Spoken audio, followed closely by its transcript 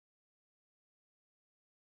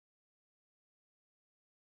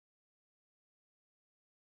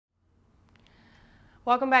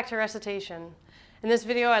Welcome back to recitation. In this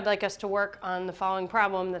video, I'd like us to work on the following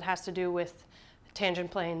problem that has to do with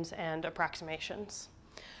tangent planes and approximations.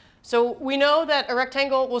 So we know that a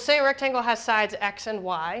rectangle, we'll say a rectangle has sides x and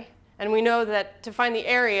y, and we know that to find the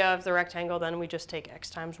area of the rectangle, then we just take x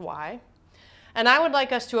times y. And I would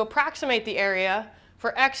like us to approximate the area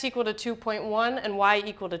for x equal to 2.1 and y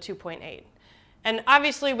equal to 2.8. And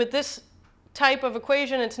obviously with this type of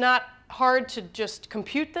equation, it's not hard to just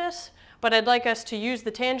compute this, but I'd like us to use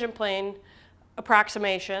the tangent plane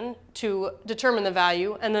approximation to determine the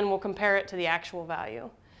value, and then we'll compare it to the actual value.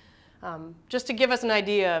 Just to give us an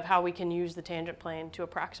idea of how we can use the tangent plane to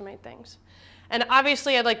approximate things. And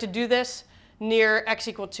obviously, I'd like to do this near x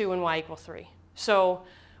equal 2 and y equal 3. So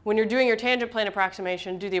when you're doing your tangent plane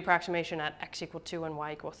approximation, do the approximation at x equal 2 and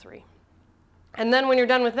y equal 3. And then when you're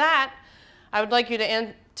done with that, I would like you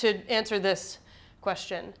to answer this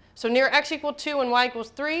question. So near x equal 2 and y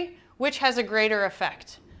equals 3, which has a greater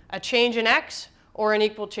effect? A change in x or an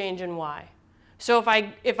equal change in y? So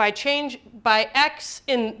if I change by x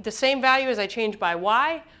in the same value as I change by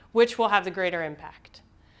y, which will have the greater impact?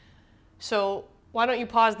 So why don't you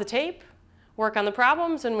pause the tape, work on the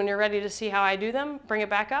problems, and when you're ready to see how I do them, bring it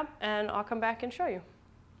back up, and I'll come back and show you.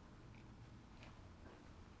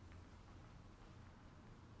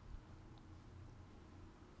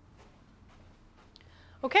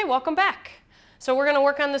 OK, welcome back. So we're going to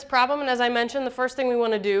work on this problem, and as I mentioned, the first thing we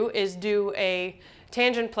want to do is do a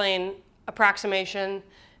tangent plane approximation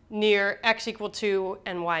near x equal 2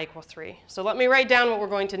 and y equal 3. So let me write down what we're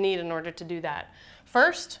going to need in order to do that.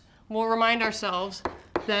 First, we'll remind ourselves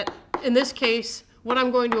that in this case, what I'm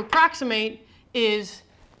going to approximate is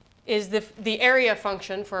the area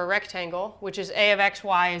function for a rectangle, which is a of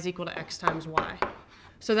xy is equal to x times y.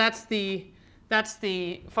 So that's the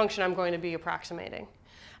function I'm going to be approximating.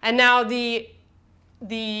 And now the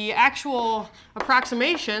actual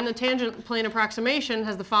approximation, the tangent plane approximation,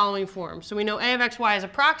 has the following form. So we know a of xy is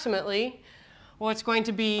approximately, well, it's going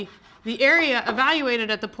to be the area evaluated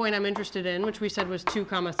at the point I'm interested in, which we said was 2,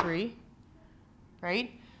 3,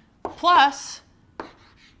 right? Plus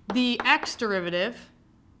the x derivative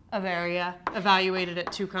of area evaluated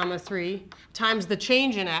at 2, 3 times the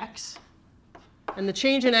change in x. And the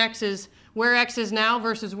change in x is where x is now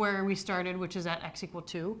versus where we started, which is at x equal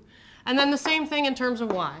 2. And then the same thing in terms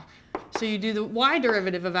of y. So you do the y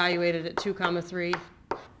derivative evaluated at 2, 3,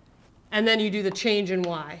 and then you do the change in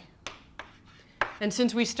y. And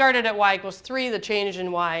since we started at y equals 3, the change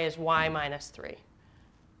in y is y minus 3.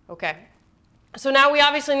 OK. So now we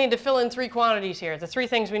obviously need to fill in three quantities here, the three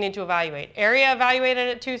things we need to evaluate. Area evaluated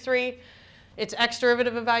at 2, 3, its x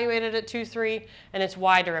derivative evaluated at 2, 3, and its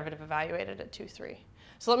y derivative evaluated at 2, 3.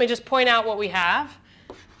 So let me just point out what we have.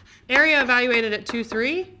 Area evaluated at 2,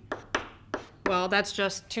 3, well, that's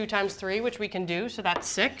just 2 times 3, which we can do, so that's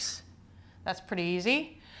 6. That's pretty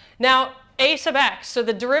easy. Now, a sub x, so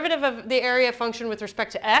the derivative of the area function with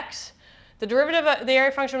respect to x, the derivative of the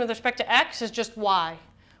area function with respect to x is just y.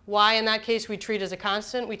 Y, in that case, we treat as a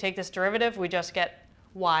constant. We take this derivative. We just get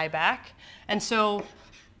y back. And so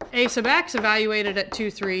a sub x evaluated at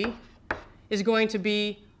 2, 3 is going to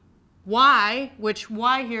be y, which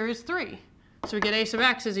y here is 3. So we get a sub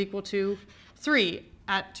x is equal to 3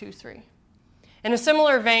 at 2, 3. In a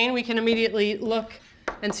similar vein, we can immediately look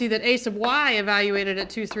and see that a sub y evaluated at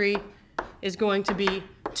 2, 3 is going to be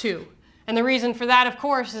 2. And the reason for that, of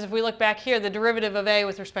course, is if we look back here, the derivative of a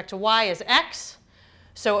with respect to y is x.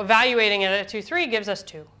 So evaluating it at 2, 3 gives us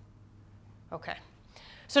 2. OK.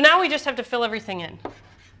 So now we just have to fill everything in.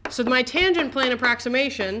 So my tangent plane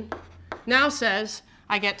approximation now says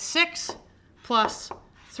I get 6 plus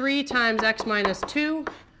 3 times x minus 2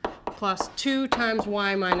 plus 2 times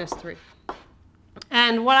y minus 3.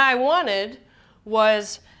 And what I wanted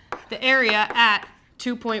was the area at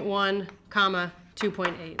 2.1,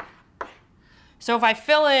 2.8. So if I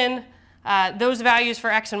fill in those values for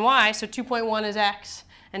x and y, so 2.1 is x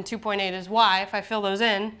and 2.8 is y, if I fill those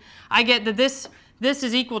in, I get that this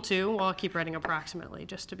is equal to, well, I'll keep writing approximately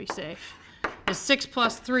just to be safe, is 6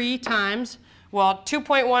 plus 3 times, well,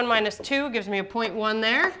 2.1 minus 2 gives me a 0.1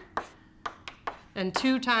 there, and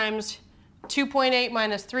 2 times 2.8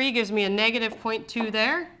 minus 3 gives me a negative 0.2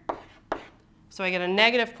 there. So I get a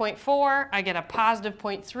negative 0.4. I get a positive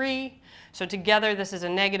 0.3. So together, this is a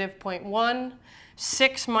negative 0.1.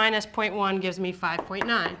 6 minus 0.1 gives me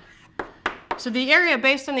 5.9. So the area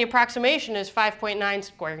based on the approximation is 5.9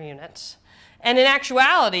 square units. And in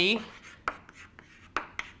actuality,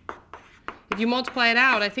 if you multiply it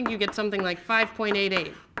out, I think you get something like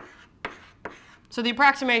 5.88. So the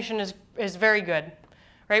approximation is very good.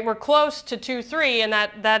 right? We're close to 2, 3, and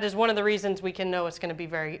that is one of the reasons we can know it should be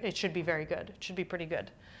very good. It should be pretty good,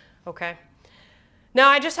 okay? Now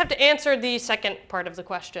I just have to answer the second part of the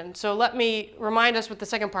question. So let me remind us what the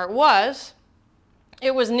second part was.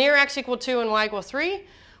 It was near x equal 2 and y equal 3,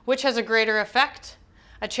 which has a greater effect,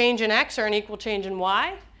 a change in x or an equal change in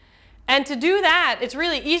y. And to do that, it's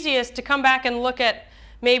really easiest to come back and look at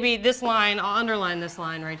maybe this line. I'll underline this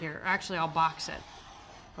line right here. Actually, I'll box it,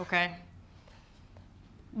 okay?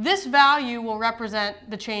 This value will represent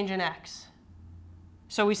the change in x.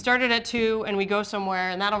 So we started at 2 and we go somewhere,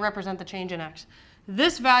 and that'll represent the change in x.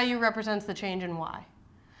 This value represents the change in y.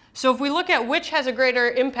 So if we look at which has a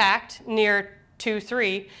greater impact near 2,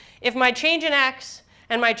 3, if my change in x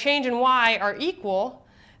and my change in y are equal,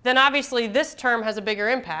 then obviously this term has a bigger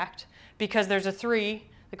impact because there's a 3,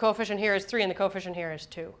 the coefficient here is 3, and the coefficient here is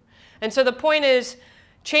 2. And so the point is,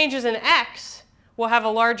 changes in x will have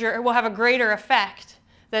a greater effect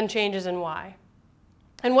than changes in y.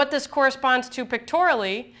 And what this corresponds to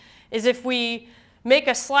pictorially is if we make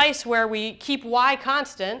a slice where we keep y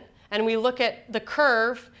constant and we look at the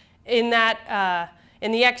curve in the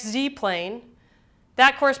xz plane,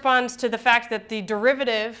 that corresponds to the fact that the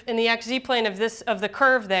derivative in the xz plane of the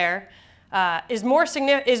curve there is more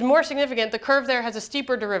significant. The curve there has a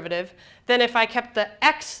steeper derivative than if I kept the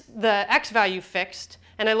x value fixed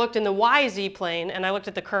and I looked in the yz plane and I looked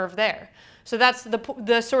at the curve there. So that's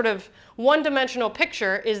the sort of one-dimensional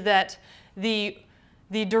picture, is that the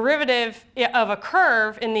derivative of a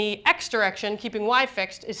curve in the x direction, keeping y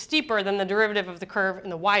fixed, is steeper than the derivative of the curve in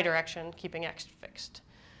the y direction, keeping x fixed.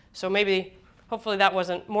 So maybe, hopefully that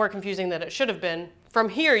wasn't more confusing than it should have been. From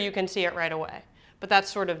here you can see it right away. But that's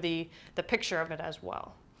sort of the picture of it as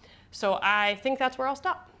well. So I think that's where I'll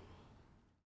stop.